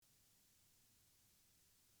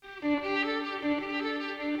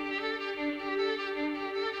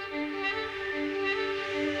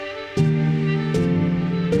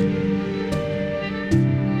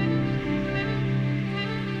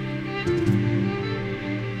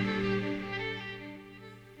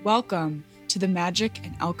Welcome to the Magic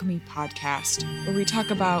and Alchemy podcast, where we talk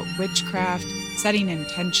about witchcraft, setting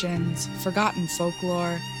intentions, forgotten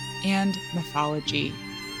folklore, and mythology.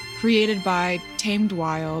 Created by Tamed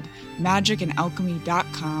Wild,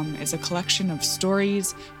 magicandalchemy.com is a collection of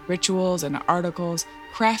stories, rituals, and articles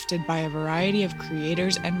crafted by a variety of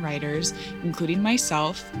creators and writers, including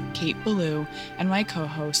myself, Kate Ballou, and my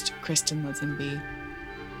co-host, Kristen Lisenby.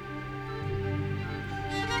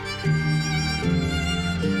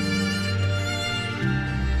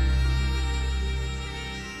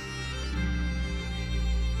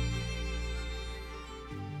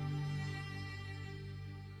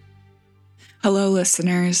 Hello,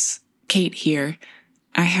 listeners. Kate here.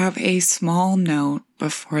 I have a small note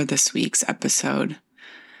before this week's episode.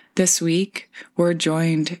 This week, we're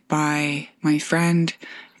joined by my friend,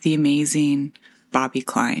 the amazing Bobby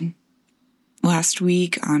Klein. Last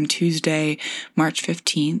week, on Tuesday, March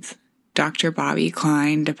 15th, Dr. Bobby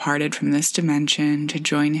Klein departed from this dimension to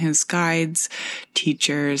join his guides,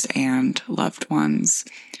 teachers, and loved ones.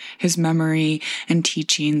 His memory and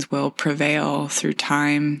teachings will prevail through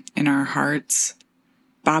time in our hearts.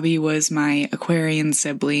 Bobby was my Aquarian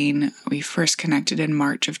sibling. We first connected in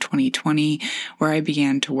March of 2020, where I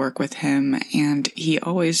began to work with him, and he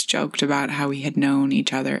always joked about how we had known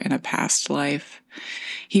each other in a past life.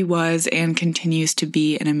 He was and continues to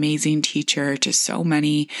be an amazing teacher to so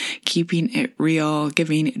many, keeping it real,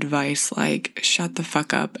 giving advice like, shut the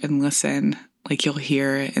fuck up and listen, like you'll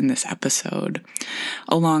hear in this episode,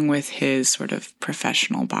 along with his sort of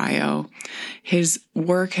professional bio. His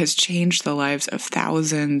work has changed the lives of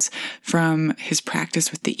thousands, from his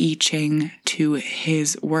practice with the I Ching to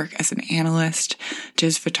his work as an analyst, to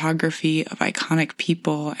his photography of iconic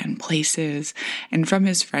people and places, and from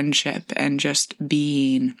his friendship and just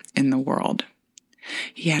being in the world.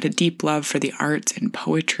 He had a deep love for the arts and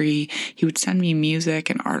poetry. He would send me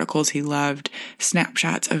music and articles he loved,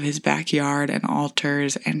 snapshots of his backyard and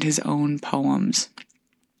altars, and his own poems.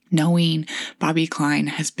 Knowing Bobby Klein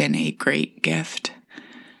has been a great gift.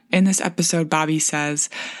 In this episode, Bobby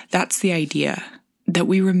says, that's the idea, that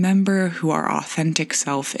we remember who our authentic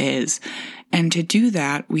self is. And to do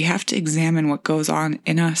that, we have to examine what goes on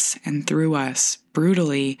in us and through us,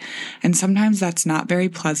 brutally. And sometimes that's not very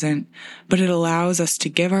pleasant, but it allows us to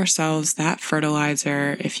give ourselves that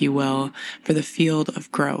fertilizer, if you will, for the field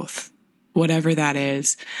of growth, whatever that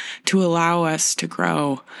is, to allow us to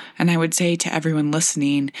grow. And I would say to everyone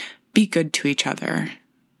listening, be good to each other,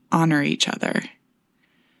 honor each other.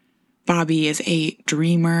 Bobby is a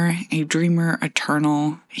dreamer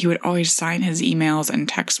eternal. He would always sign his emails and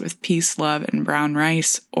texts with peace, love, and brown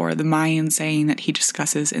rice, or the Mayan saying that he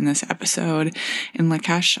discusses in this episode, in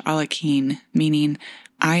Lakesh Alakin, meaning,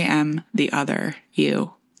 I am the other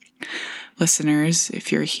you. Listeners,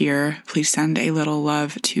 if you're here, please send a little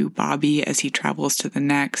love to Bobby as he travels to the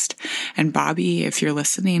next. And Bobby, if you're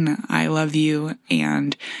listening, I love you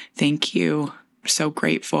and thank you. So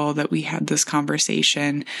grateful that we had this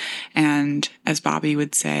conversation, and as Bobby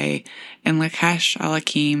would say, in Lakesh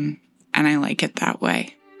Alakim, and I like it that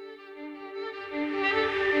way.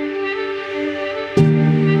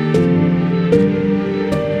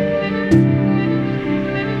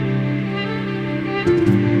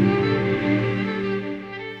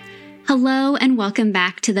 Hello and welcome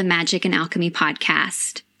back to the Magic and Alchemy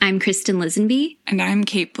podcast. I'm Kristen Lisenby. And I'm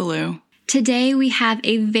Kate Ballou. Today, we have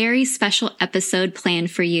a very special episode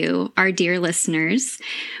planned for you, our dear listeners,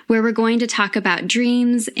 where we're going to talk about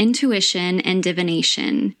dreams, intuition, and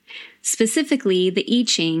divination, specifically the I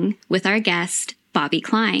Ching with our guest, Bobby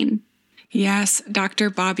Klein. Yes, Dr.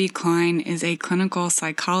 Bobby Klein is a clinical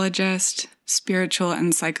psychologist, spiritual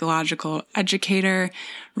and psychological educator,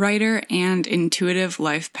 writer, and intuitive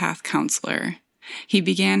life path counselor. He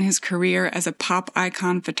began his career as a pop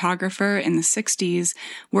icon photographer in the 60s,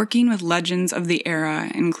 working with legends of the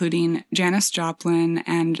era, including Janis Joplin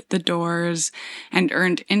and The Doors, and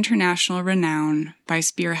earned international renown by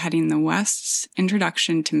spearheading the West's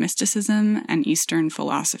introduction to mysticism and Eastern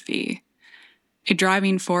philosophy. A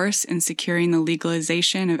driving force in securing the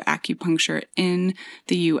legalization of acupuncture in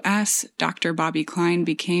the U.S., Dr. Bobby Klein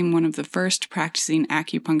became one of the first practicing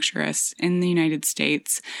acupuncturists in the United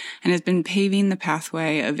States and has been paving the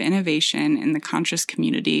pathway of innovation in the conscious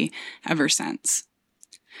community ever since.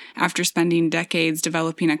 After spending decades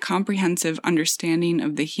developing a comprehensive understanding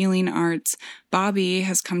of the healing arts, Bobby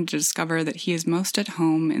has come to discover that he is most at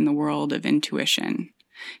home in the world of intuition.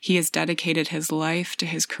 He has dedicated his life to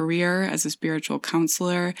his career as a spiritual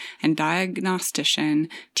counselor and diagnostician,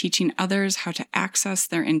 teaching others how to access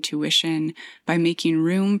their intuition by making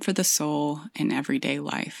room for the soul in everyday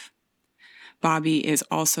life. Bobby is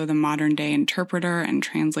also the modern-day interpreter and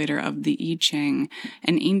translator of the I Ching,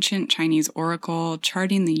 an ancient Chinese oracle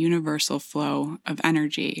charting the universal flow of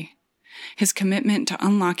energy. His commitment to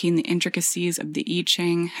unlocking the intricacies of the I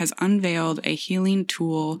Ching has unveiled a healing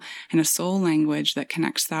tool and a soul language that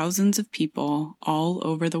connects thousands of people all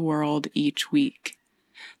over the world each week.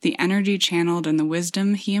 The energy channeled and the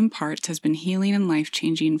wisdom he imparts has been healing and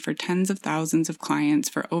life-changing for tens of thousands of clients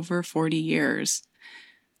for over 40 years.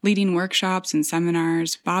 Leading workshops and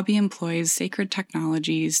seminars, Bobby employs sacred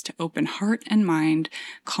technologies to open heart and mind,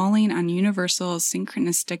 calling on universal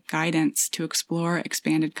synchronistic guidance to explore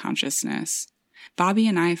expanded consciousness. Bobby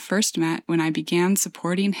and I first met when I began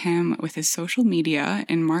supporting him with his social media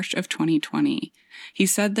in March of 2020. He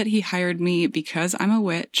said that he hired me because I'm a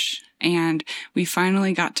witch, and we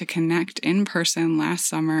finally got to connect in person last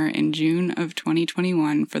summer in June of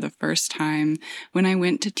 2021 for the first time when I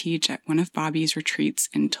went to teach at one of Bobby's retreats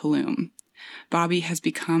in Tulum. Bobby has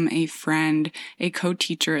become a friend, a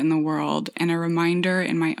co-teacher in the world, and a reminder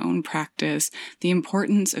in my own practice the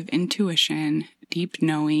importance of intuition, deep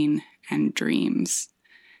knowing, and dreams.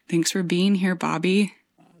 Thanks for being here, Bobby.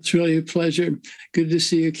 It's really a pleasure. Good to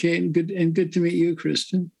see you, Kate, and good to meet you,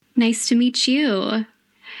 Kristen. Nice to meet you.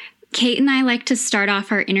 Kate and I like to start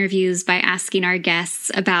off our interviews by asking our guests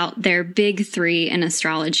about their big three in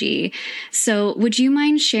astrology. So would you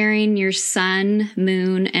mind sharing your sun,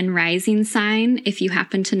 moon, and rising sign if you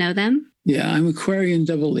happen to know them? Yeah, I'm Aquarian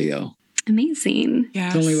double Leo. Amazing.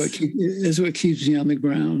 Yes. It's only what keeps me on the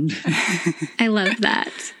ground. I love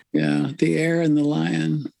that. Yeah, the air and the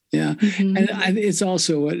lion. Yeah. Mm-hmm. And it's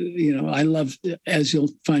also what, I love, as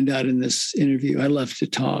you'll find out in this interview, I love to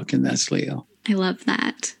talk, and that's Leo. I love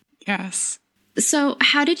that. Yes. So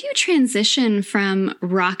how did you transition from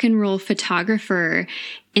rock and roll photographer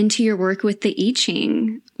into your work with the I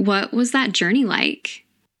Ching? What was that journey like?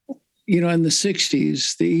 In the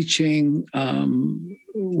 60s, the I Ching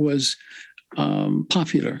was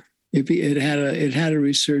popular. It had a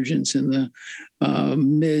resurgence in the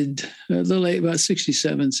late about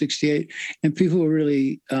 67, 68, and people were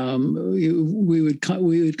really we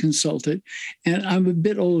would consult it. And I'm a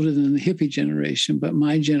bit older than the hippie generation, but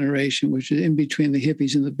my generation, which is in between the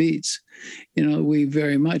hippies and the beats, we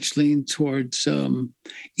very much leaned towards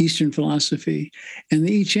Eastern philosophy, and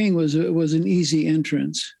the I Ching was an easy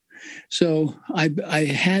entrance. So I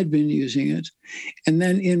had been using it. And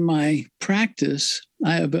then in my practice,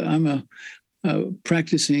 I'm a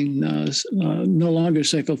practicing, no longer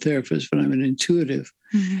psychotherapist, but I'm an intuitive.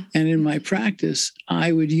 Mm-hmm. And in my practice,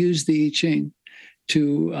 I would use the I Ching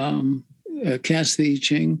to cast the I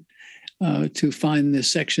Ching to find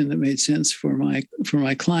this section that made sense for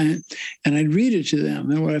my client, and I'd read it to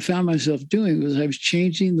them. And what I found myself doing was I was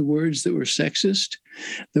changing the words that were sexist,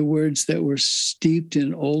 the words that were steeped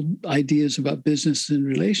in old ideas about business and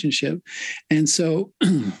relationship. And so,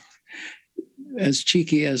 as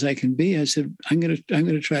cheeky as I can be, I said, I'm going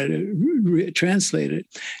to try to translate it.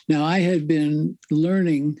 Now, I had been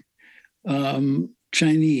learning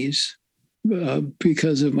Chinese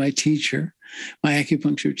because of my teacher, my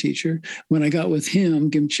acupuncture teacher. When I got with him,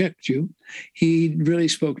 Gim Chekju, he really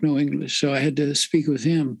spoke no English, so I had to speak with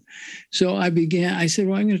him. So I said,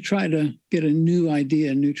 well, I'm going to try to get a new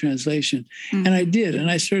idea, a new translation. Mm-hmm. And I did, and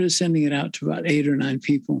I started sending it out to about 8 or 9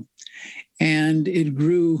 people. And it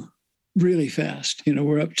grew really fast.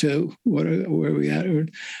 We're up to where are we at? I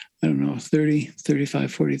don't know, 30,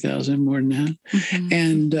 35, 40,000, more than that. Mm-hmm.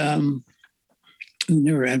 And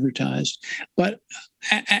never advertised. But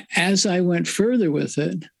as I went further with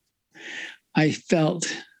it, I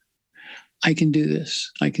felt I can do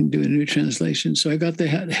this. I can do a new translation. So I got the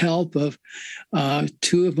help of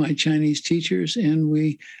 2 of my Chinese teachers, and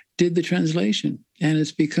we did the translation. And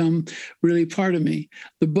it's become really part of me.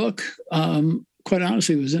 The book, quite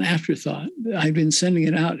honestly, was an afterthought. I've been sending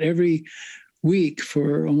it out every week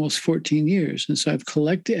for almost 14 years. And so I've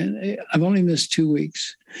collected, and I've only missed 2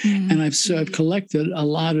 weeks. Mm-hmm. And I've collected a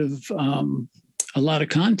lot of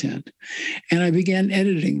content, and I began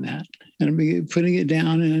editing that, and I began putting it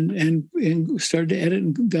down and started to edit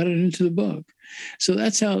and got it into the book. So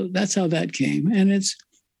that's how that came. And it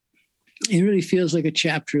really feels like a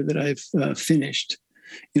chapter that I've finished.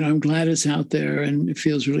 I'm glad it's out there, and it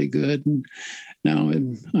feels really good. And now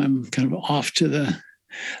I'm kind of off to the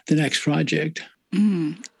next project.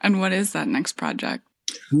 Mm. And what is that next project?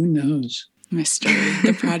 Who knows? Mystery,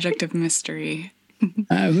 the project of mystery.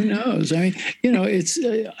 Who knows? I mean, it's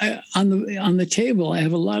on the table. I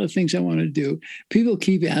have a lot of things I want to do. People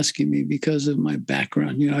keep asking me because of my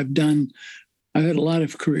background. I've had a lot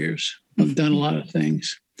of careers. I've done a lot of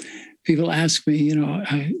things. people ask me,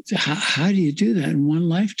 how do you do that in one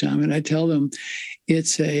lifetime? And I tell them I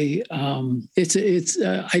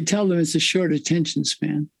tell them it's a short attention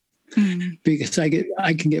span because I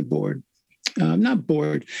can get bored. I'm not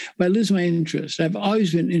bored, but I lose my interest. I've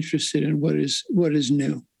always been interested in what is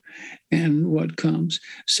new and what comes.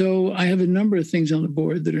 So I have a number of things on the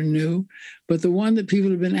board that are new, but the one that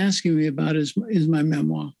people have been asking me about is my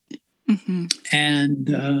memoir. Mm-hmm.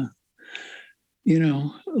 And,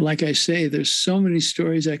 like I say, there's so many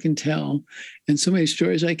stories I can tell and so many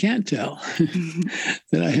stories I can't tell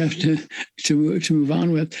that I have to move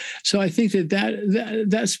on with. So I think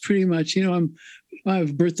that's pretty much, I have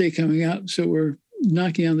a birthday coming up, so we're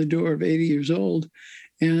knocking on the door of 80 years old.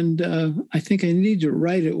 And I think I need to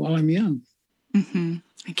write it while I'm young. Mm-hmm.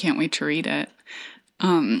 I can't wait to read it.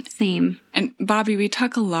 Same. And Bobby, we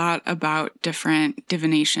talk a lot about different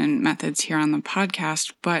divination methods here on the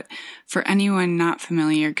podcast, but for anyone not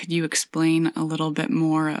familiar, could you explain a little bit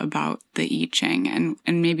more about the I Ching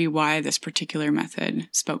and maybe why this particular method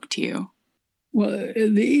spoke to you? Well,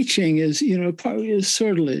 the I Ching is, partly is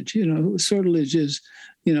sortilege. Sortilege is,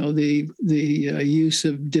 the use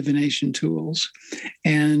of divination tools.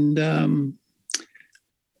 And,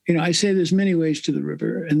 I say there's many ways to the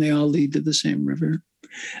river, and they all lead to the same river.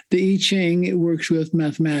 The I Ching, it works with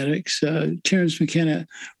mathematics. Terence McKenna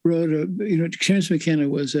Terence McKenna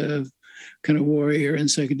was a kind of warrior in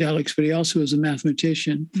psychedelics, but he also was a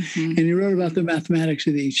mathematician. Mm-hmm. And he wrote about the mathematics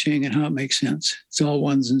of the I Ching and how it makes sense. It's all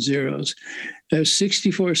ones and zeros. There's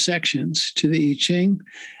 64 sections to the I Ching,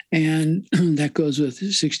 and that goes with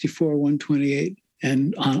 64, 128,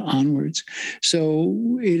 and onwards.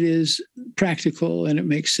 So it is practical and it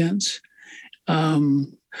makes sense.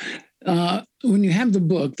 When you have the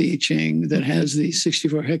book, the I Ching, that has the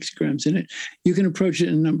 64 hexagrams in it, you can approach it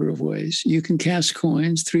in a number of ways. You can cast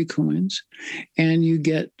coins, 3 coins, and you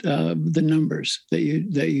get the numbers that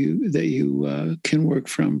you can work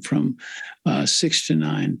from 6 to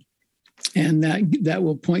 9. And that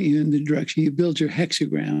will point you in the direction. You build your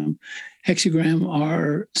hexagram. Hexagram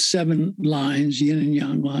are 7 lines, yin and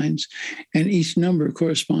yang lines, and each number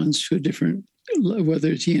corresponds to a different, whether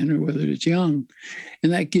it's yin or whether it's yang,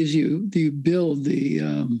 and that gives you build the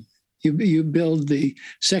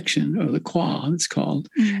section, or the qua it's called,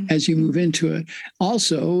 as you move into it.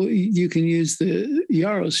 Also, you can use the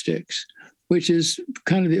yarrow sticks, which is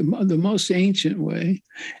kind of the most ancient way.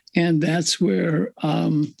 And that's where,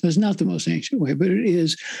 that's not the most ancient way, but it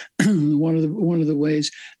is one of the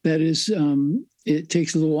ways that is, it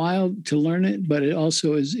takes a little while to learn it, but it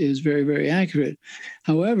also is very, very accurate.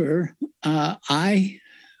 However, I'm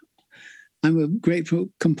a great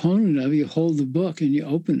component of, you hold the book and you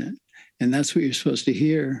open it. And that's what you're supposed to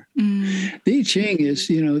hear. The I Ching is,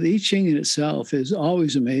 the I Ching in itself is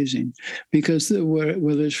always amazing, because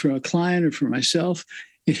whether it's for a client or for myself,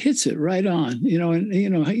 it hits it right on.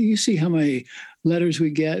 You see how many letters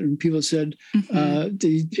we get, and people said,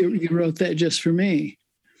 you wrote that just for me.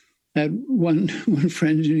 I had one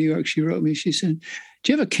friend in New York, she wrote me, she said,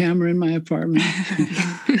 "Do you have a camera in my apartment?"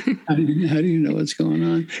 How do you know what's going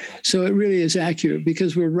on? So it really is accurate,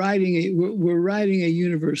 because we're riding a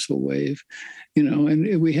universal wave,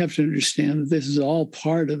 and we have to understand that this is all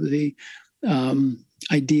part of the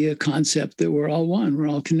concept that we're all one, we're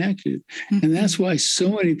all connected. Mm-hmm. And that's why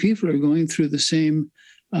so many people are going through the same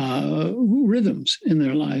rhythms in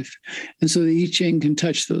their life. And so the I Ching can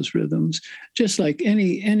touch those rhythms, just like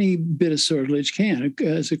any bit of sortilege can,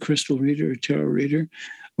 as a crystal reader, a tarot reader,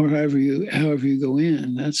 or however you go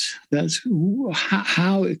in. That's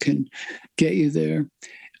how it can get you there.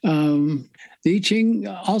 The I Ching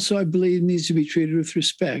also, I believe, needs to be treated with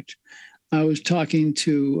respect. I was talking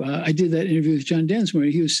to, I did that interview with John Densmore.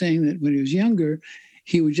 He was saying that when he was younger,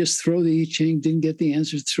 he would just throw the I Ching, didn't get the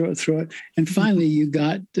answers, throw it. And finally, you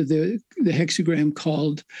got the hexagram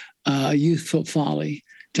called youthful folly,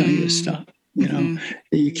 telling you to stop.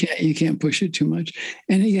 You can't push it too much,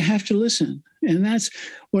 and you have to listen. And that's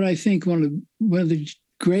what I think one of the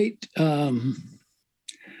great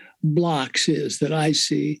blocks is that I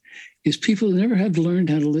see, is people never have learned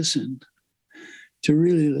how to listen, to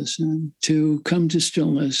really listen, to come to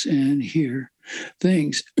stillness and hear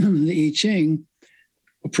things. The I Ching,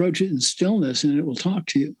 approach it in stillness and it will talk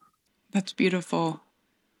to you. That's beautiful.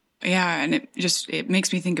 Yeah, and it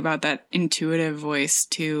makes me think about that intuitive voice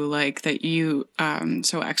too, like that you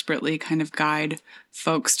so expertly kind of guide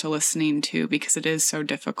folks to listening to, because it is so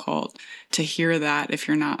difficult to hear that if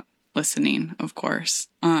you're not listening, of course.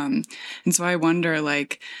 And so I wonder,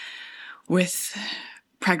 like, with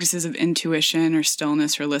practices of intuition or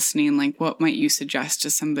stillness or listening, like, what might you suggest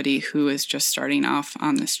to somebody who is just starting off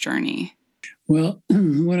on this journey? Well,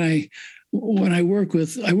 when I work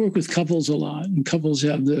with couples a lot, and couples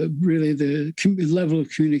have the level of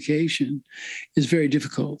communication is very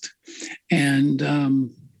difficult, and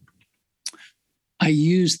I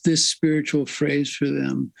use this spiritual phrase for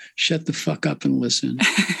them: "Shut the fuck up and listen,"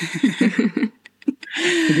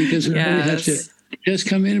 because they really have to just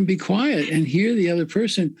come in and be quiet and hear the other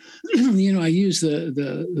person. I use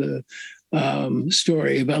the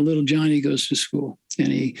story about little Johnny goes to school. And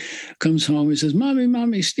he comes home and says,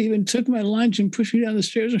 Mommy, Stephen took my lunch and pushed me down the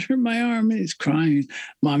stairs and hurt my arm. And he's crying.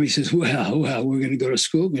 Mommy says, well, we're going to go to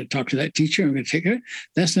school. I'm going to talk to that teacher. I'm going to take her.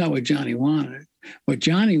 That's not what Johnny wanted. What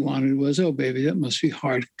Johnny wanted was, oh, baby, that must be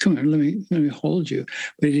hard. Come here, let me hold you.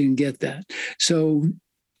 But he didn't get that. So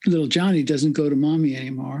little Johnny doesn't go to Mommy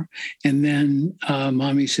anymore. And then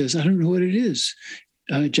Mommy says, I don't know what it is.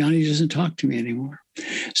 Johnny doesn't talk to me anymore.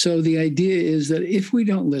 So the idea is that if we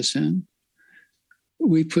don't listen,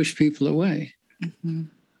 we push people away. Mm-hmm.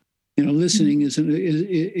 Listening is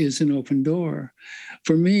an open door.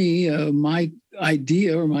 For me, my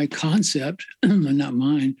idea or my concept, not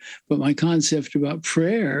mine, but my concept about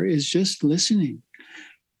prayer is just listening,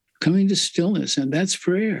 coming to stillness, and that's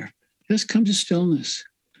prayer. Just come to stillness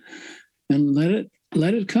and let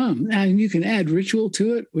it come. And you can add ritual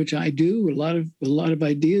to it, which I do. A lot of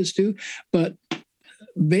ideas do, but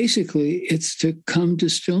basically, it's to come to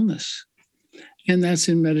stillness. And that's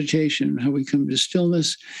in meditation, how we come to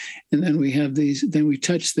stillness. And then we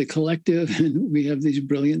touch the collective and we have these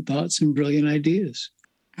brilliant thoughts and brilliant ideas.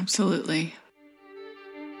 Absolutely.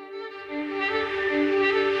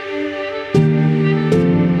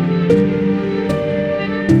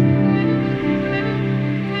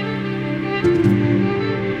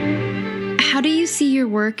 How do you see your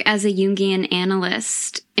work as a Jungian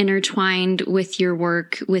analyst intertwined with your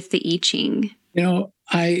work with the I Ching?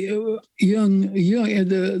 Jung,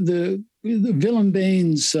 the Willem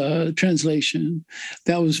Baines translation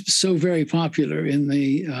that was so very popular in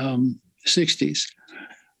the 60s.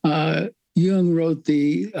 Jung wrote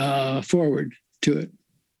the foreword to it.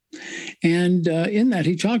 And in that,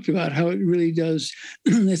 he talked about how it really does,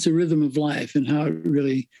 it's a rhythm of life and how it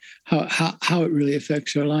really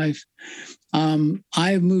affects our life.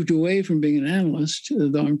 I've moved away from being an analyst,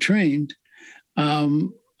 though I'm trained.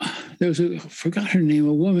 There was I forgot her name,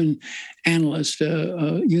 a woman analyst,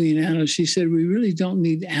 a Jungian analyst. She said, we really don't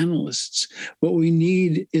need analysts. What we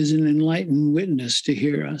need is an enlightened witness to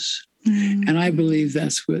hear us. Mm-hmm. And I believe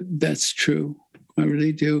that's true. I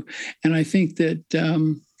really do. And I think that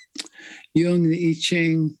Jung, the I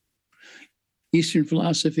Ching, Eastern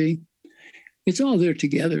philosophy, it's all there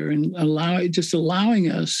together and allowing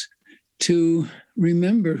us to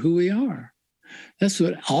remember who we are. That's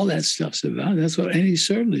what all that stuff's about. That's what any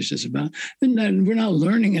service is about. And we're not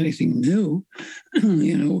learning anything new,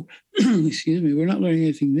 excuse me, we're not learning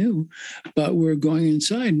anything new, but we're going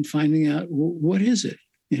inside and finding out what is it?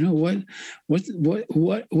 What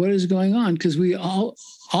is going on? Because we all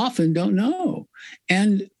often don't know.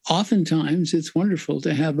 And oftentimes it's wonderful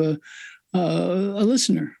to have a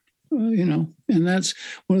listener. And that's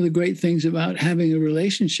one of the great things about having a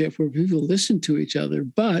relationship where people listen to each other,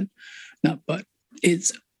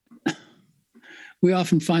 we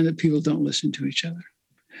often find that people don't listen to each other.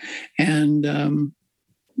 And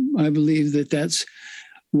I believe that that's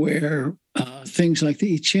where things like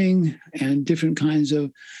the I Ching and different kinds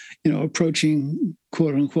of, approaching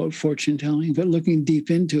quote unquote fortune telling, but looking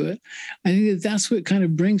deep into it, I think that that's what kind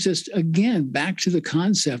of brings us again back to the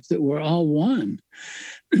concept that we're all one.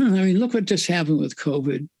 I mean, look what just happened with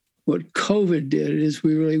COVID. What COVID did is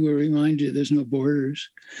we really were reminded there's no borders.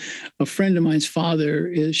 A friend of mine's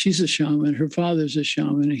father she's a shaman. Her father's a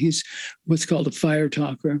shaman. And he's what's called a fire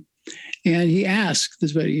talker. And he asked,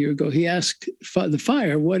 this was about a year ago, he asked the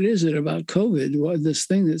fire, what is it about COVID? What this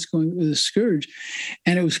thing that's going with the scourge?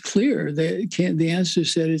 And it was clear that the answer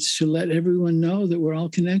said it's to let everyone know that we're all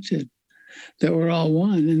connected, that we're all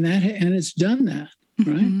one. And it's done that,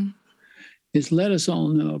 right? Mm-hmm. It's let us all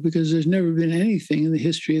know, because there's never been anything in the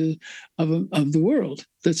history of the world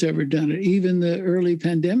that's ever done it. Even the early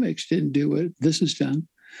pandemics didn't do what this has done.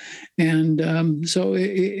 And so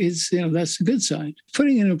it's that's the good side.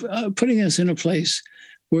 Putting us in a place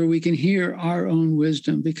where we can hear our own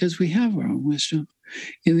wisdom, because we have our own wisdom.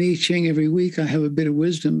 In the I Ching every week, I have a bit of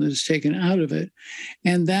wisdom that is taken out of it.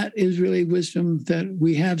 And that is really wisdom that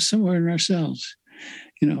we have somewhere in ourselves.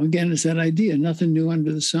 Again, it's that idea, nothing new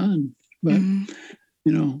under the sun. But,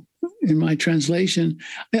 in my translation,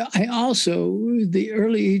 I also, the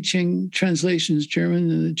early I Ching translations, German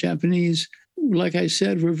and the Japanese, like I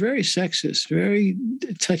said, were very sexist, very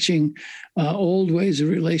touching old ways of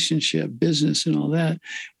relationship, business, and all that,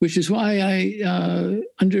 which is why I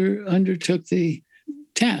undertook the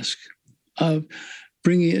task of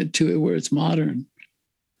bringing it to where it's modern.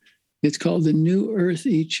 It's called the New Earth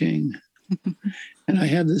I Ching. And I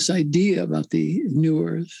have this idea about the New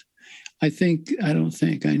Earth. I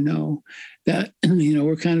know that,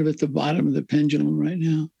 we're kind of at the bottom of the pendulum right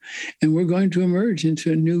now. And we're going to emerge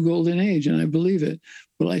into a new golden age. And I believe it.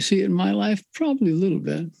 Will I see it in my life? Probably a little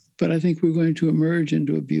bit. But I think we're going to emerge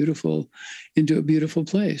into a beautiful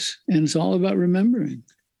place. And it's all about remembering.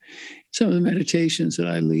 Some of the meditations that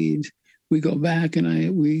I lead, we go back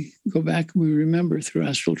and we remember through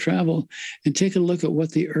astral travel and take a look at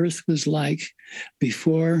what the earth was like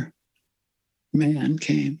before man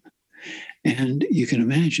came. And you can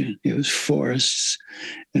imagine it was forests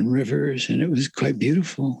and rivers, and it was quite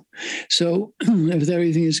beautiful. So if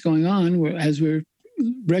everything is going on, as we're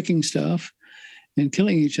wrecking stuff and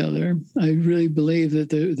killing each other, I really believe that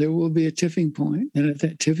there will be a tipping point. And at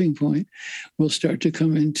that tipping point, we'll start to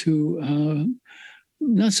come into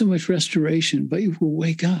not so much restoration, but you will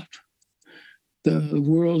wake up. The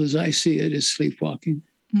world as I see it is sleepwalking.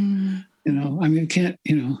 Mm.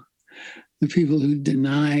 The people who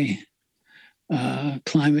deny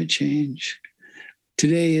climate change.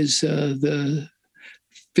 Today is the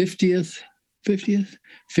 50th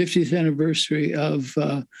anniversary of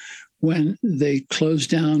when they closed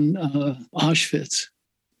down Auschwitz,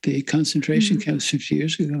 the concentration camps 50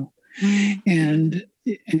 years ago. And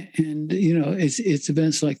it's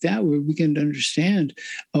events like that where we begin to understand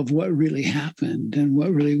of what really happened and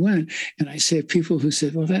what really went. And I say people who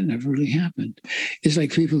said, well, that never really happened. It's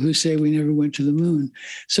like people who say we never went to the moon.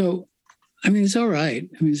 So, it's all right.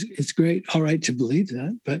 It's great, all right to believe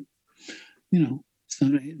that, but they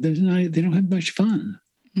don't have much fun.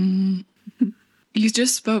 Mm-hmm. You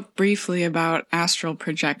just spoke briefly about astral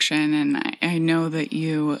projection, and I know that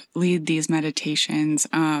you lead these meditations,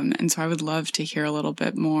 and so I would love to hear a little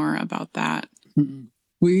bit more about that. Mm-hmm.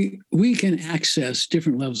 We can access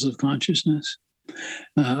different levels of consciousness.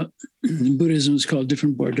 Buddhism is called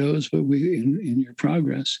different Bordeaux's, but in your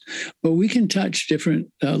progress. But we can touch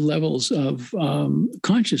different levels of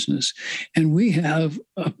consciousness, and we have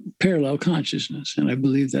a parallel consciousness, and I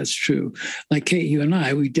believe that's true. Like Kate, you and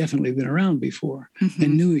I, we've definitely been around before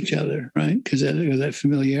and knew each other, right? Because that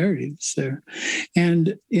familiarity that's there.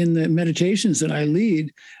 And in the meditations that I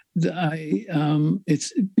lead,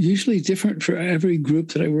 it's usually different for every group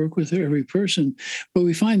that I work with or every person, but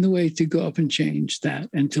we find the way to go up and change that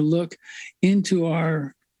and to look into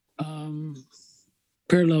our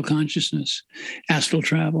parallel consciousness, astral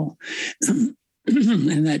travel.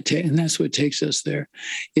 And that's what takes us there.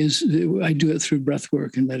 I do it through breath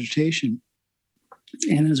work and meditation.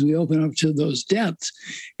 And as we open up to those depths,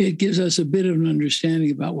 it gives us a bit of an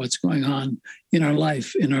understanding about what's going on in our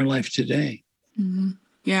life today. Mm-hmm.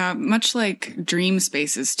 Yeah, much like dream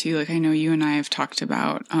spaces too. Like I know you and I have talked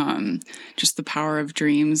about just the power of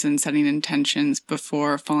dreams and setting intentions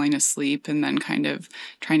before falling asleep and then kind of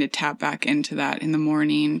trying to tap back into that in the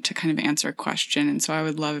morning to kind of answer a question. And so I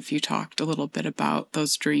would love if you talked a little bit about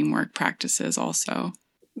those dream work practices also.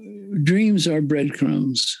 Dreams are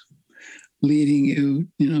breadcrumbs leading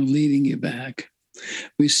you back.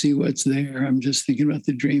 We see what's there. I'm just thinking about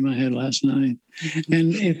the dream I had last night.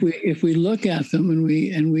 And if we look at them and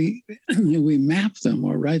we map them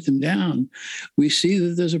or write them down, we see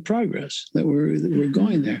that there's a progress that we're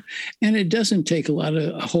going there. And it doesn't take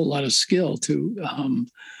a whole lot of skill to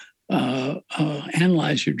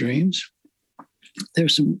analyze your dreams.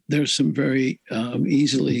 There's some very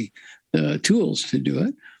easily tools to do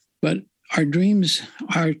it, but our dreams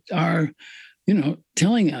are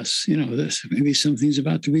telling us, this maybe something's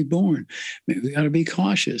about to be born. Maybe we got to be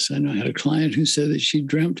cautious. I know I had a client who said that she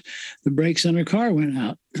dreamt the brakes on her car went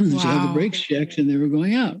out. Wow. She had the brakes checked and they were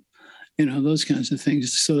going out. Those kinds of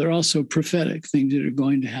things. So they're also prophetic things that are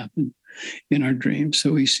going to happen in our dreams.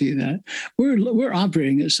 So we see that we're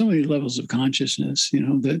operating at so many levels of consciousness,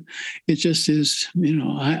 that it just is,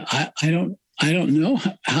 I don't know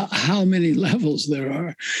how many levels there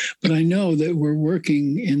are, but I know that we're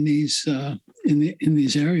working in these in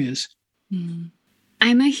these areas.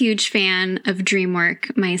 I'm a huge fan of dream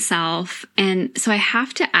work myself, and so I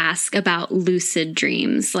have to ask about lucid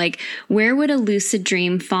dreams. Like, where would a lucid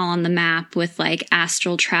dream fall on the map with like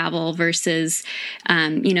astral travel versus,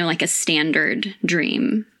 like a standard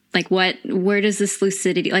dream? Like, where does this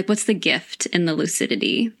lucidity? Like, what's the gift in the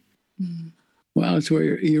lucidity? Well, it's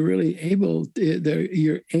where you're really able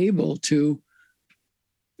to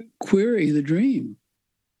query the dream.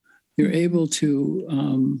 You're able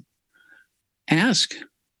to ask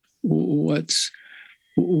what's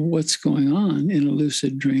going on in a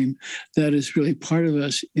lucid dream that is really part of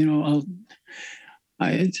us.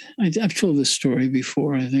 I've told this story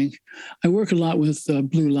before, I think. I work a lot with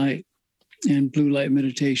blue light and blue light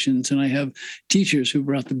meditations, and I have teachers who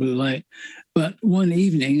brought the blue light. But one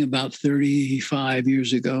evening, about 35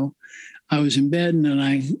 years ago, I was in bed and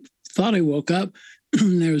I thought I woke up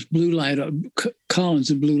and there was blue light, columns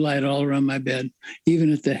of blue light all around my bed,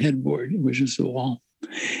 even at the headboard, which is the wall.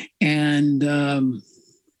 And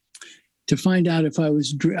to find out if whether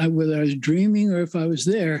I was dreaming or if I was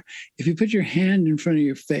there, if you put your hand in front of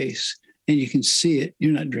your face and you can see it,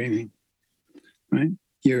 you're not dreaming, right?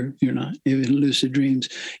 You're not. If in lucid dreams,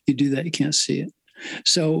 you do that, you can't see it.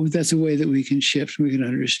 So that's a way that we can shift. We can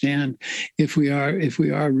understand if we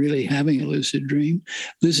are really having a lucid dream.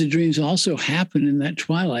 Lucid dreams also happen in that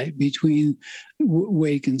twilight between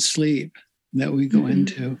wake and sleep that we go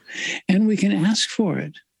into, and we can ask for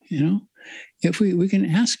it. If we can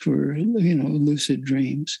ask for lucid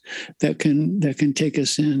dreams that can take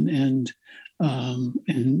us in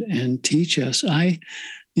and teach us.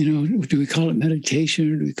 Do we call it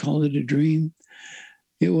meditation or do we call it a dream?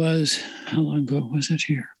 It was, how long ago was it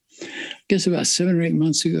here? I guess about 7 or 8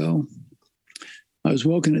 months ago. I was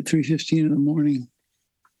woken at 3:15 in the morning,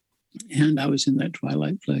 and I was in that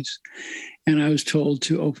twilight place, and I was told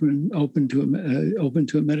to open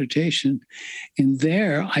to a meditation, and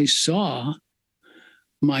there I saw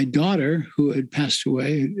my daughter, who had passed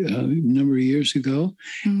away a number of years ago,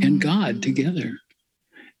 and God together,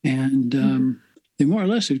 and they more or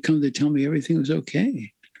less had come to tell me everything was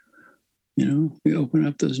okay. We open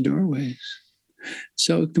up those doorways.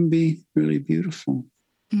 So it can be really beautiful.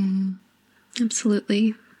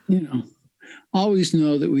 Absolutely. Always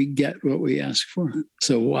know that we get what we ask for.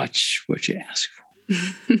 So watch what you ask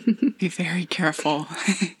for. Be very careful.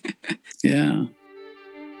 Yeah.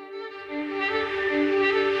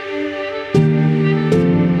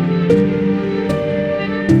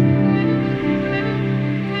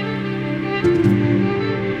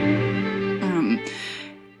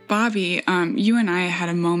 Bobby, you and I had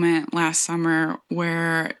a moment last summer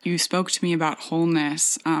where you spoke to me about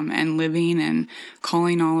wholeness and living and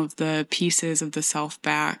calling all of the pieces of the self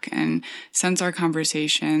back. And since our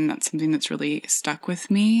conversation, that's something that's really stuck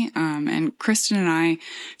with me. And Kristen and I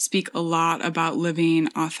speak a lot about living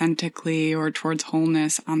authentically or towards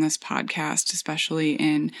wholeness on this podcast, especially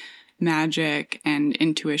in magic and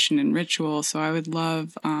intuition and ritual. So I would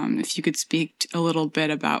love if you could speak a little bit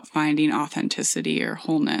about finding authenticity or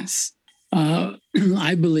wholeness.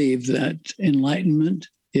 I believe that enlightenment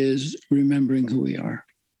is remembering who we are.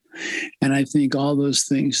 And I think all those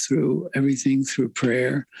things everything through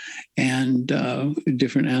prayer and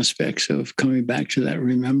different aspects of coming back to that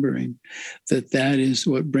remembering, that is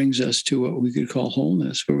what brings us to what we could call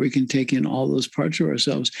wholeness, where we can take in all those parts of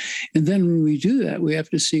ourselves. And then when we do that, we have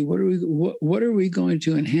to see what are we going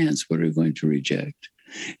to enhance, what are we going to reject.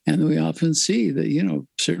 And we often see that,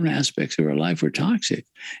 certain aspects of our life are toxic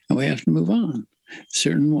and we have to move on.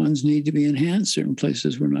 Certain ones need to be enhanced, certain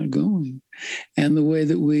places we're not going. And the way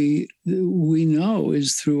that we know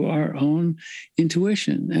is through our own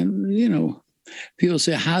intuition. And, people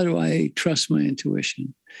say, how do I trust my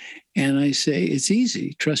intuition? And I say, it's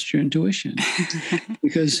easy. Trust your intuition.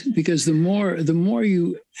 because the more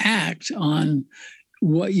you act on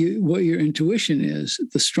what your intuition is,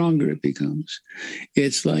 the stronger it becomes.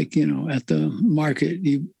 It's like, at the market,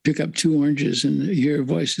 you pick up 2 oranges and you hear a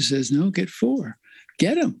voice that says, no, get 4.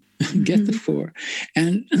 Get them, get the 4.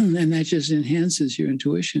 And that just enhances your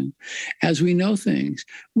intuition. As we know things,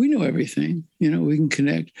 we know everything. We can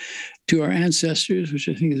connect to our ancestors, which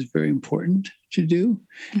I think is very important to do,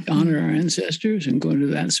 honor our ancestors and go into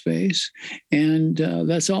that space. And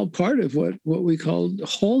that's all part of what we call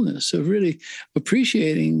wholeness, of really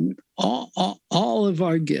appreciating all of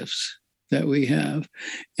our gifts that we have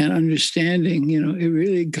and understanding, it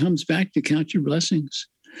really comes back to count your blessings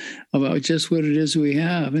about just what it is we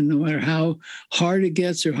have. And no matter how hard it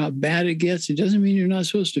gets or how bad it gets, it doesn't mean you're not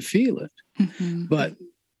supposed to feel it. But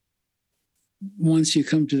once you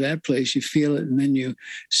come to that place, you feel it, and then you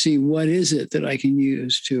see, what is it that I can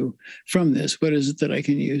use from this? What is it that I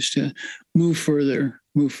can use to move further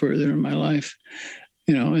in my life?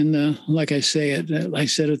 And like I said at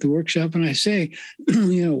the workshop, and I say,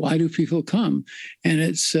 why do people come? And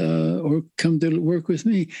it's, or come to work with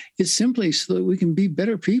me? It's simply so that we can be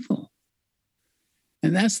better people.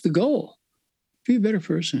 And that's the goal. Be a better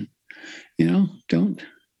person, don't.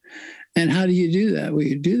 And how do you do that? Well,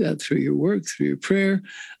 you do that through your work, through your prayer,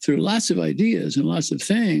 through lots of ideas and lots of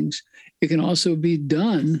things. It can also be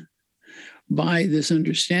done by this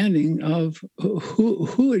understanding of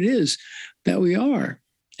who it is that we are,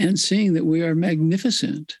 and seeing that we are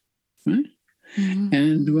magnificent, right? Mm-hmm.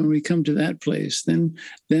 And when we come to that place, then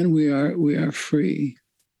we are free.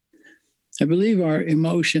 I believe our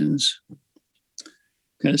emotions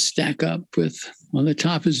kind of stack up with, on the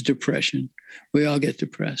top is depression. We all get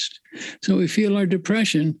depressed. So we feel our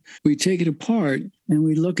depression, we take it apart and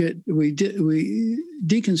we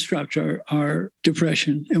deconstruct our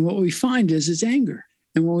depression. And what we find is it's anger.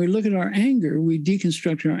 And when we look at our anger, we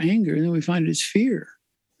deconstruct our anger, and then we find it's fear.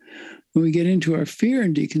 When we get into our fear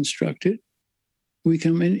and deconstruct it, we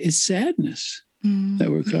come in, it's sadness that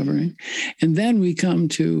we're covering. And then we come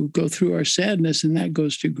to go through our sadness, and that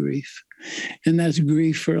goes to grief. And that's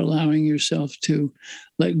grief for allowing yourself to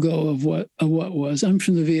let go of what was. I'm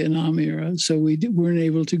from the Vietnam era, so we weren't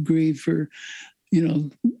able to grieve for,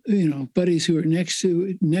 buddies who were next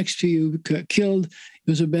to you got killed. It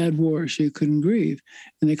was a bad war, so you couldn't grieve.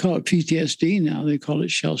 And they call it PTSD now. They call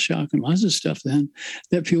it shell shock and lots of stuff then,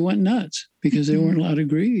 that people went nuts because they weren't allowed to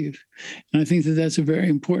grieve. And I think that that's a very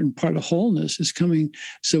important part of wholeness is coming.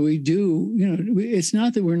 So we do, it's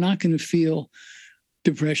not that we're not going to feel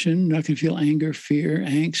depression, not going to feel anger, fear,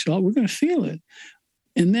 angst. We're going to feel it.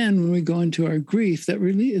 And then when we go into our grief, that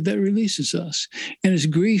releases us. And it's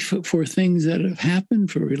grief for things that have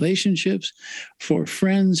happened, for relationships, for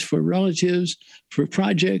friends, for relatives, for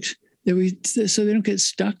projects, so they don't get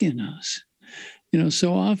stuck in us.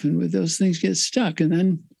 So often with those things get stuck, and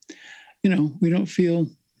then, we don't feel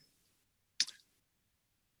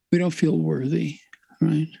worthy,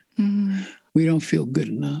 right? Mm-hmm. We don't feel good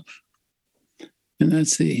enough. And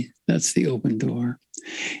that's the open door,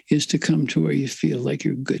 is to come to where you feel like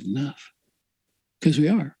you're good enough. Because we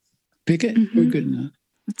are. Pick it, we're good enough.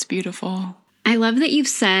 That's beautiful. I love that you've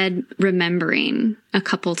said remembering a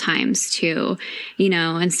couple times too,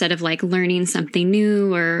 instead of like learning something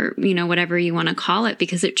new or, whatever you want to call it,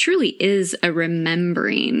 because it truly is a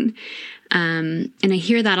remembering. And I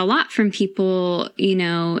hear that a lot from people,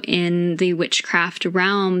 in the witchcraft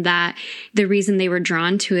realm, that the reason they were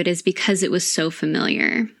drawn to it is because it was so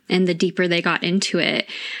familiar. And the deeper they got into it,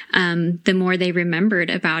 the more they remembered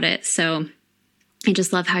about it. So I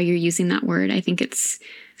just love how you're using that word. I think it's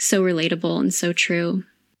so relatable and so true.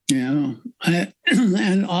 Yeah.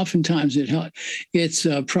 And oftentimes it's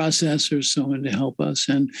a process or someone to help us.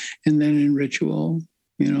 And then in ritual,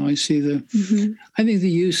 I see I think the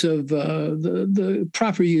use of the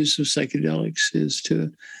proper use of psychedelics is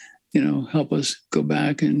to, help us go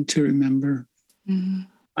back and to remember. Mm-hmm.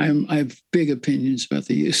 I have big opinions about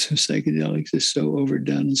the use of psychedelics. It's so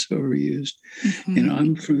overdone and so overused. Mm-hmm.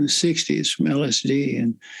 I'm from the 60s, from LSD,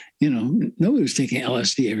 and, nobody was taking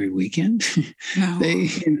LSD every weekend. No. They,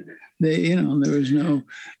 there was no,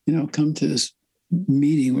 come to this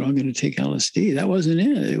meeting, we're all going to take LSD. That wasn't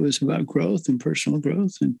it. It was about growth and personal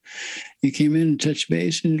growth. And you came in and touched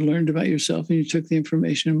base and you learned about yourself and you took the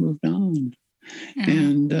information and moved on.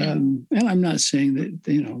 Mm-hmm. And I'm not saying that,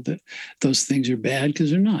 that those things are bad,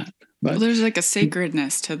 because they're not. But there's like a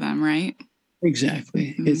sacredness to them, right?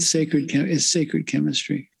 Exactly. Mm-hmm. It's sacred. It's sacred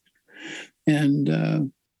chemistry.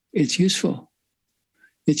 And it's useful.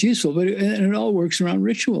 It's useful, but it all works around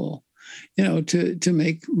ritual, to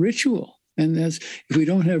make ritual. And that's, if we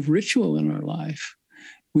don't have ritual in our life,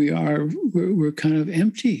 we're kind of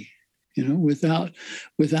empty, without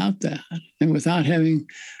that, and without having,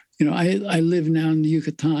 I live now in the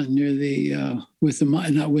Yucatan near the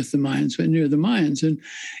not with the Mayans, but near the Mayans, and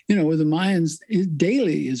with the Mayans,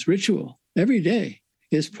 daily is ritual. Every day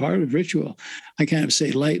is part of ritual. I kind of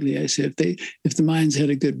say lightly, I say if the Mayans had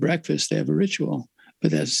a good breakfast, they have a ritual. But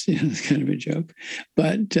that's kind of a joke.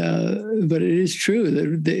 But it is true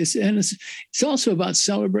that it's also about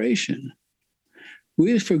celebration.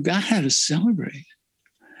 We forgot how to celebrate,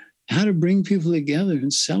 how to bring people together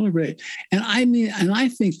and celebrate. And I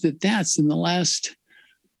think that that's in the last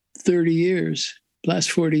 30 years, last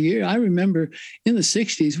 40 years. I remember in the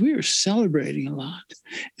 60s, we were celebrating a lot,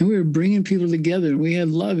 and we were bringing people together, and we had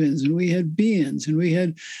love-ins, and we had be-ins, and we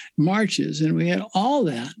had marches, and we had all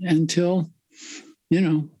that until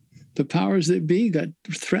the powers that be got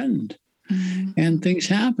threatened, and things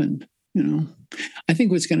happened. I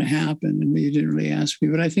think what's going to happen, and you didn't really ask me,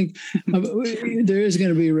 but I think there is going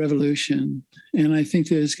to be a revolution, and I think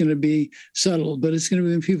there's going to be subtle, but it's going to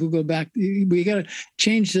be when people go back.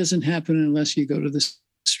 Change doesn't happen unless you go to the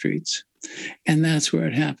streets. And that's where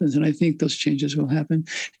it happens. And I think those changes will happen.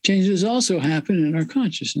 Changes also happen in our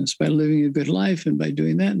consciousness by living a good life, and by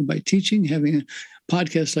doing that, and by teaching, having a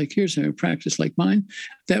podcast like yours, and a practice like mine,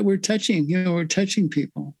 that we're touching, we're touching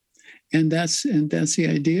people. And that's the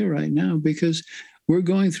idea right now, because we're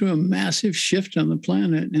going through a massive shift on the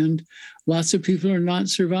planet, and lots of people are not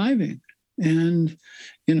surviving. And,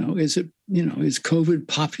 is COVID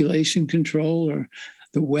population control, or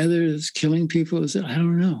the weather is killing people? I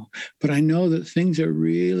don't know. But I know that things are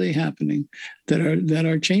really happening that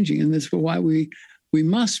are changing. And that's why we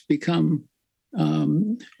must become,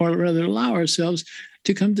 or rather allow ourselves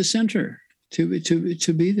to come to center,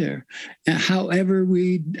 to be there, and however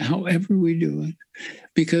we do it.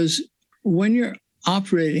 Because when you're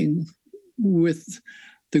operating with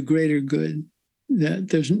the greater good,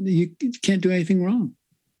 that you can't do anything wrong.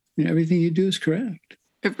 Everything you do is correct.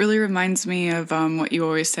 It really reminds me of what you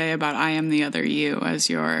always say about "I am the other you" as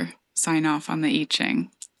your sign off on the I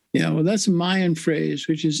Ching. Yeah, well, that's a Mayan phrase,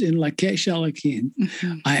 which is in Lakesh Alakin.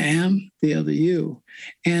 Mm-hmm. I am the other you,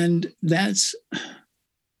 and it's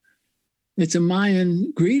a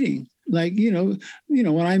Mayan greeting. Like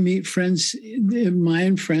when I meet friends,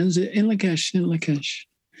 Mayan friends in Lakesh.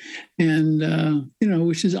 And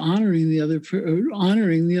which is honoring the other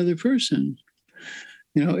person.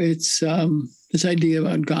 It's this idea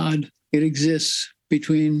about God. It exists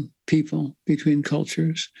between people, between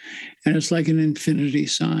cultures, and it's like an infinity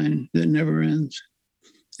sign that never ends.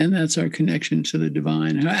 And that's our connection to the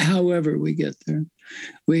divine. However we get there,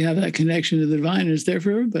 we have that connection to the divine. It's there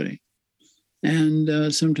for everybody.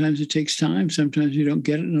 And sometimes it takes time. Sometimes you don't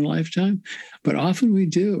get it in a lifetime, but often we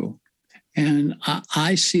do. And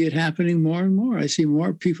I see it happening more and more. I see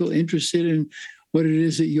more people interested in what it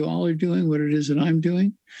is that you all are doing, what it is that I'm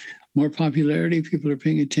doing. More popularity, people are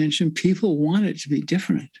paying attention. People want it to be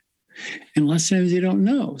different. And lots of times they don't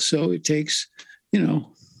know. So it takes,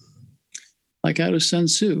 like out of Sun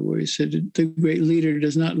Tzu, where he said, the great leader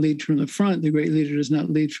does not lead from the front. The great leader does not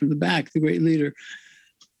lead from the back. The great leader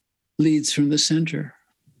leads from the center.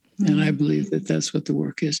 And I believe that that's what the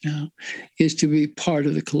work is now, is to be part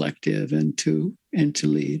of the collective and to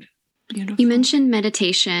lead. Beautiful. You mentioned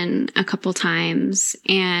meditation a couple times,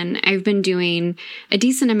 and I've been doing a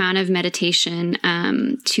decent amount of meditation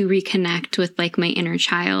to reconnect with like my inner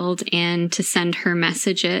child and to send her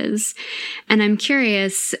messages. And I'm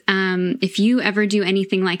curious if you ever do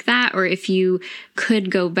anything like that, or if you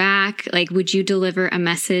could go back, like, would you deliver a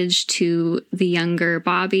message to the younger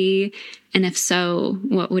Bobby? And if so,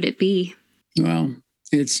 what would it be? Well,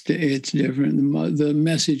 it's different. The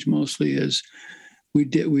message mostly is, we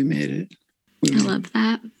made it. I love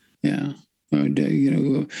that. Yeah.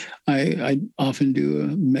 I often do a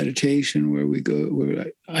meditation where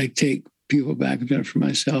I take people back, I've done it for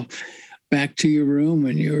myself, back to your room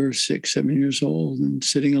when you're 6, 7 years old and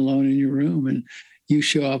sitting alone in your room, and you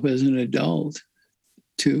show up as an adult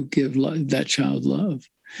to give that child love.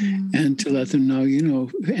 And to let them know,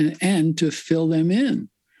 and to fill them in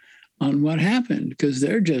on what happened, because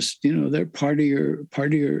they're just, they're part of your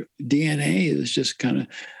DNA is just kind of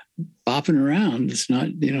bopping around. It's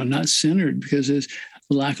not, not centered because there's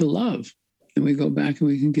a lack of love. And we go back and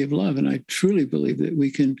we can give love. And I truly believe that we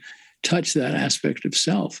can touch that aspect of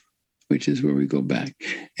self, which is where we go back.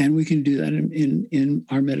 And we can do that in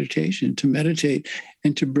our meditation, to meditate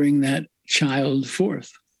and to bring that child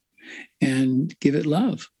forth and give it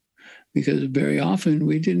love. Because very often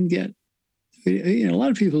we didn't get, a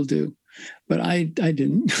lot of people do, but I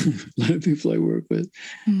didn't. A lot of people I work with,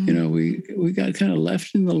 we got kind of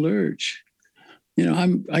left in the lurch.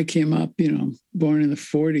 I came up, born in the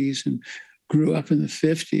 40s and grew up in the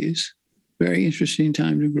 50s. Very interesting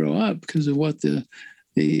time to grow up because of what the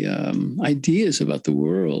ideas about the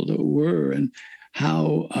world were, and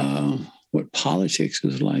how what politics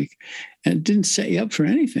was like, and it didn't set you up for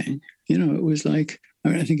anything. It was like,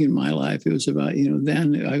 I think in my life it was about,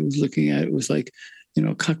 then I was looking at it was like,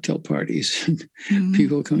 cocktail parties and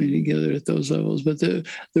people coming together at those levels. But the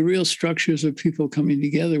real structures of people coming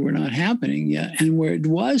together were not happening yet. And where it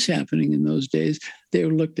was happening in those days, they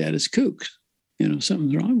were looked at as kooks.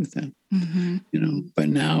 Something's wrong with them. But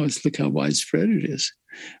now it's look how widespread it is.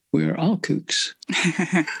 We're all kooks.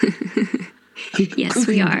 Yes,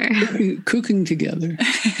 we are. Cooking together.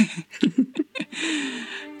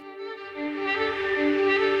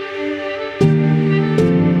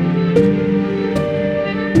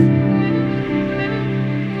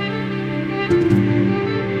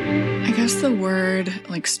 The word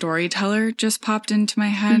like storyteller just popped into my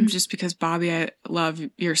head just because, Bobby, I love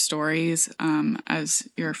your stories as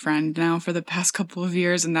your friend now for the past couple of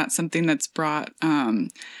years. And that's something that's brought,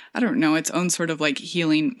 its own sort of like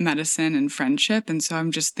healing medicine and friendship. And so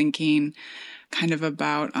I'm just thinking kind of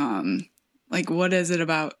about what is it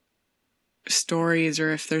about stories,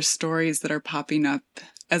 or if there's stories that are popping up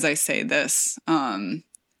as I say this. I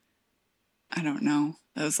don't know.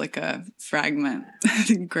 That was like a fragment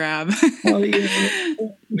grab. Well,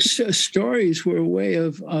 stories were a way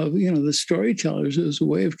of the storytellers. It was a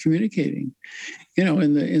way of communicating,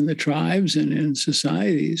 in the tribes and in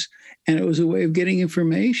societies. And it was a way of getting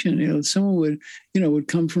information. Someone would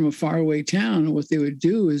come from a faraway town, and what they would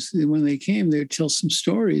do is when they came, they would tell some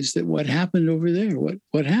stories that what happened over there,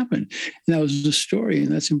 what happened. And that was the story,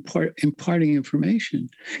 and that's imparting information.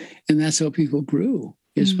 And that's how people grew,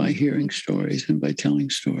 is by hearing stories and by telling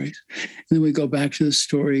stories. And then we go back to the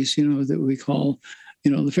stories, that we call,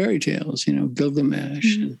 the fairy tales,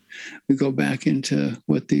 Gilgamesh. And we go back into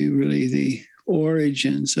what the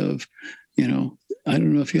origins of, I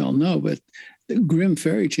don't know if you all know, but the Grimm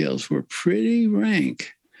fairy tales were pretty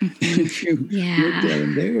rank. If you looked at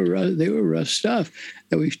them, they were rough stuff.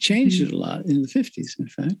 That we've changed it a lot in the 50s, in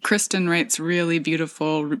fact. Kristen writes really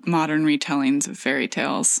beautiful modern retellings of fairy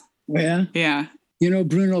tales. Yeah? Yeah.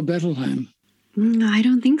 Bruno Bettelheim. I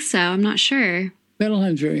don't think so. I'm not sure.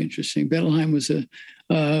 Bettelheim's very interesting. Bettelheim was a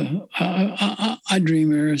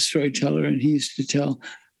dreamer, a storyteller, and he used to tell.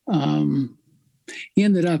 He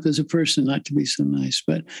ended up as a person not to be so nice,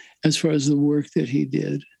 but as far as the work that he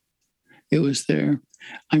did, it was there.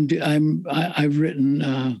 I've written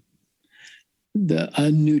a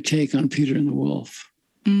new take on Peter and the Wolf.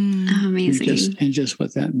 Oh, amazing. And just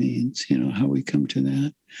what that means, how we come to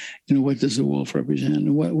that. What does the wolf represent?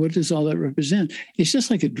 And what does all that represent? It's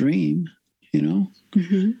just like a dream,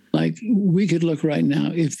 Mm-hmm. Like we could look right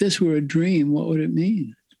now, if this were a dream, what would it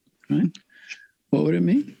mean? Right? What would it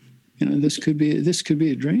mean? This could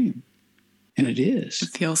be a dream. And it is. It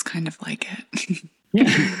feels kind of like it.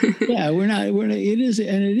 Yeah, we're not, it is,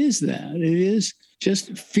 and it is that. It is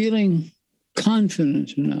just feeling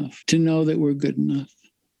confident enough to know that we're good enough.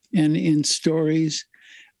 And in stories,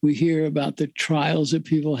 we hear about the trials that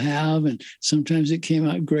people have, and sometimes it came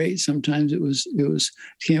out great. Sometimes it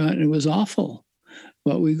came out and it was awful.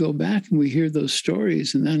 But we go back and we hear those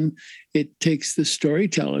stories, and then it takes the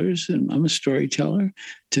storytellers, and I'm a storyteller,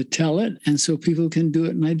 to tell it, and so people can do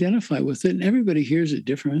it and identify with it. And everybody hears it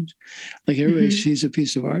different. Like everybody sees a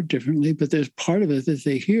piece of art differently, but there's part of it that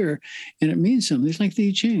they hear, and it means something. It's like the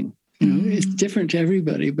I Ching. It's different to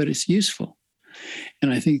everybody, but it's useful.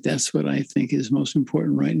 And I think that's what I think is most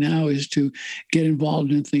important right now, is to get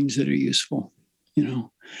involved in things that are useful,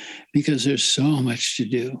 because there's so much to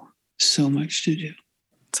do. It's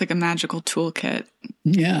like a magical toolkit.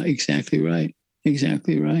 Yeah, exactly right.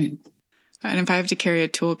 Exactly right. And if I have to carry a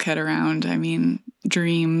toolkit around, I mean,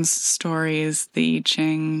 dreams, stories, the I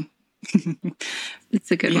Ching. It's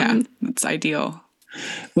a good one. Yeah, it's ideal.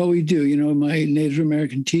 Well, we do. My Native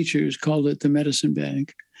American teachers called it the medicine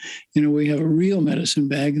bag. We have a real medicine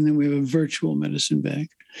bag, and then we have a virtual medicine bag.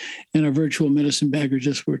 And our virtual medicine bag, or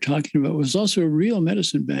just what we're talking about, was also a real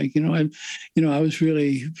medicine bag. I was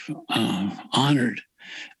really honored.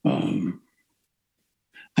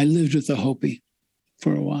 I lived with the Hopi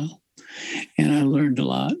for a while, and I learned a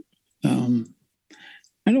lot.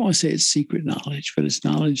 I don't want to say it's secret knowledge, but it's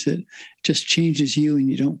knowledge that just changes you and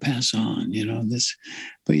you don't pass on,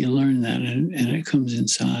 but you learn that and it comes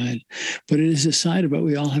inside. But it is a side about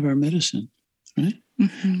we all have our medicine, right?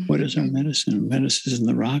 Mm-hmm. What is our medicine? Medicine is in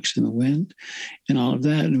the rocks and the wind and all of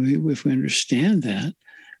that. And if we understand that,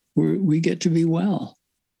 we get to be well,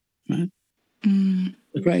 right? Mm.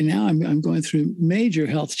 Right now, I'm going through major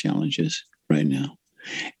health challenges right now.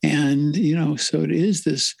 And, so it is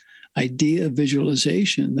this idea of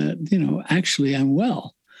visualization that, actually I'm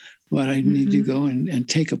well, but I need to go and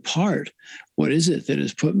take apart what is it that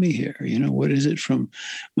has put me here? What is it from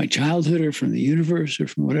my childhood or from the universe or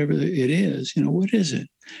from whatever it is? What is it?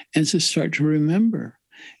 And to start to remember.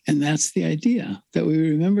 And that's the idea, that we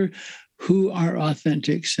remember who our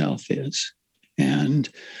authentic self is. And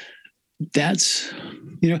that's,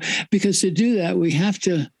 because to do that, we have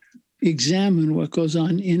to examine what goes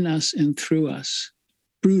on in us and through us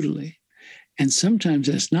brutally. And sometimes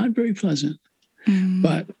that's not very pleasant,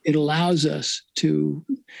 but it allows us to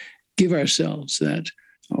give ourselves that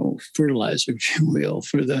fertilizer, if you will,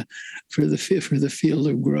 for the field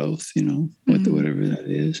of growth, whatever that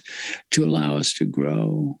is, to allow us to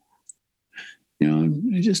grow.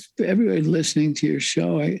 Just everybody listening to your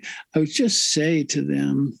show, I would just say to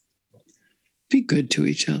them, be good to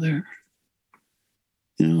each other.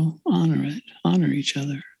 Honor each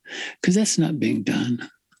other, because that's not being done.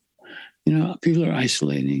 People are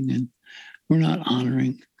isolating and we're not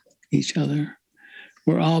honoring each other.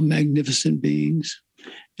 We're all magnificent beings.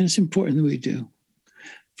 And it's important that we do,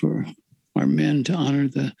 for our men to honor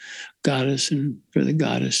the goddess and for the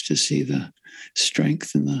goddess to see the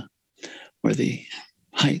strength and the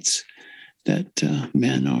heights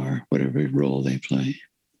men are, whatever role they play.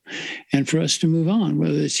 And for us to move on,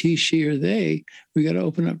 whether it's he, she, or they, we got to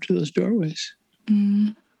open up to those doorways.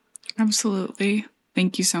 Absolutely.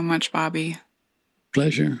 Thank you so much, Bobby.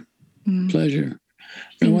 Pleasure. Pleasure.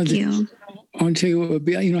 Thank you. I want to tell you what would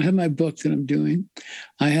be, I have my book that I'm doing.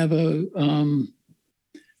 I have a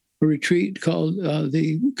retreat called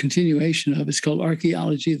the continuation of, it's called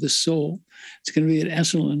Archaeology of the Soul. It's going to be at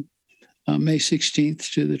Esalen, May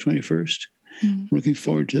 16th to the 21st. I'm looking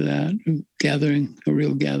forward to that, a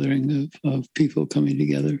real gathering of people coming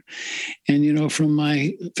together. And, from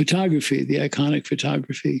my photography, the iconic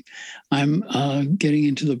photography, I'm getting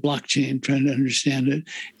into the blockchain, trying to understand it.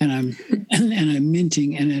 And I'm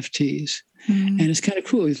minting NFTs. And it's kind of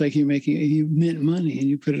cool. It's like you mint money and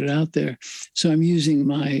you put it out there. So I'm using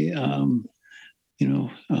my,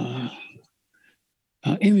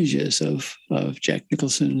 images of Jack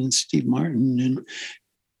Nicholson and Steve Martin and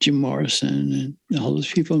Jim Morrison and all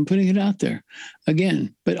those people, and putting it out there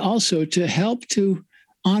again, but also to help to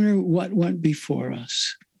honor what went before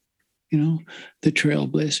us, the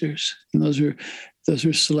trailblazers. And those are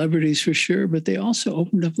celebrities for sure, but they also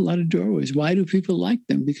opened up a lot of doorways. Why do people like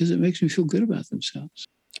them? Because it makes them feel good about themselves.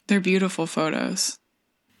 They're beautiful photos.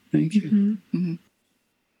 Thank you.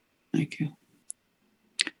 Thank you.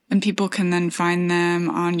 And people can then find them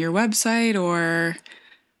on your website or...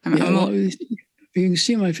 You can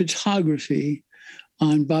see my photography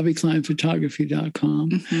on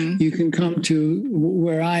BobbyKleinPhotography.com. You can come to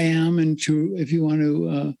where I am, and if you want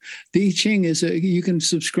to, the I Ching you can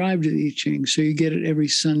subscribe to the I Ching, so you get it every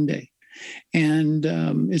Sunday. And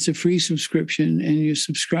it's a free subscription, and you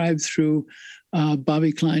subscribe through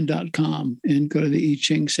BobbyKlein.com and go to the I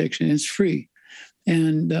Ching section. It's free.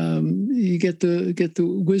 And you get the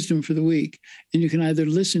wisdom for the week, and you can either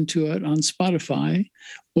listen to it on Spotify,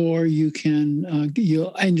 or you can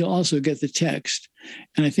you'll also get the text,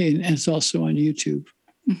 and I think it's also on YouTube.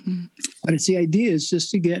 But the idea is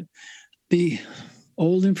just to get the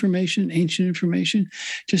old information, ancient information,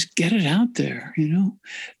 just get it out there.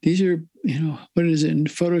 These are what is it in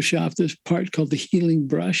Photoshop? This part called the healing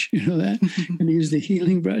brush. That and use the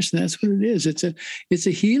healing brush. And that's what it is. It's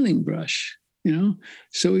a healing brush.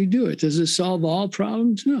 So we do it. Does it solve all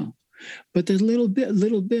problems? No, but there's little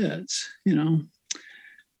bits.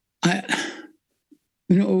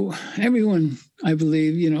 Everyone, I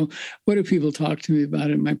believe, what do people talk to me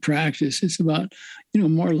about in my practice? It's about,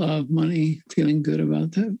 more love, money, feeling good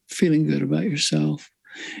about that, feeling good about yourself.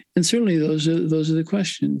 And certainly those are the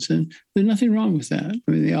questions. And there's nothing wrong with that.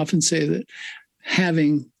 I mean, they often say that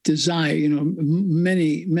having desire,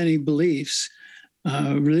 many, many beliefs,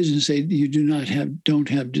 religions say you don't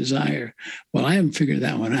have desire. Well, I haven't figured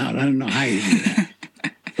that one out. I don't know how you do that.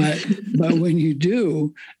 But when you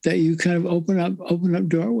do, that you kind of open up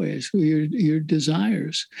doorways with your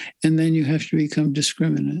desires, and then you have to become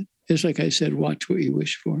discriminate. Just like I said, watch what you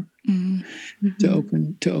wish for to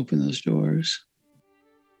open those doors.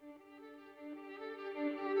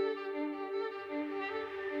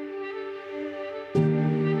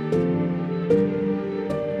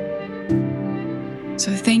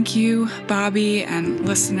 So thank you, Bobby and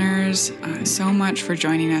listeners, so much for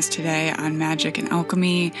joining us today on Magic and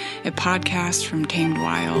Alchemy, a podcast from Tamed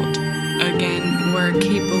Wild. Again, we're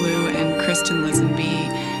Kate Ballou and Kristen Lisenby.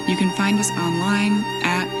 You can find us online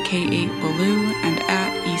at K8Ballou and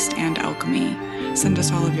at East and Alchemy. Send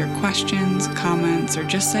us all of your questions, comments, or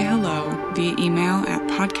just say hello via email at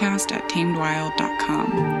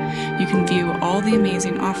podcast@tamedwild.com. You can view all the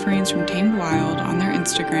amazing offerings from Tamed Wild on their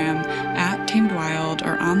Instagram at Tamed Wild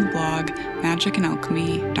or on the blog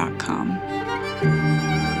magicandalchemy.com.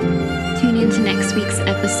 Tune in to next week's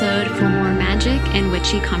episode for more magic and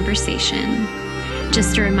witchy conversation.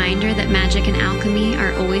 Just a reminder that magic and alchemy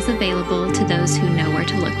are always available to those who know where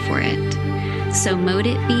to look for it. So mote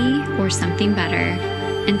it be or something better.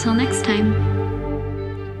 Until next time.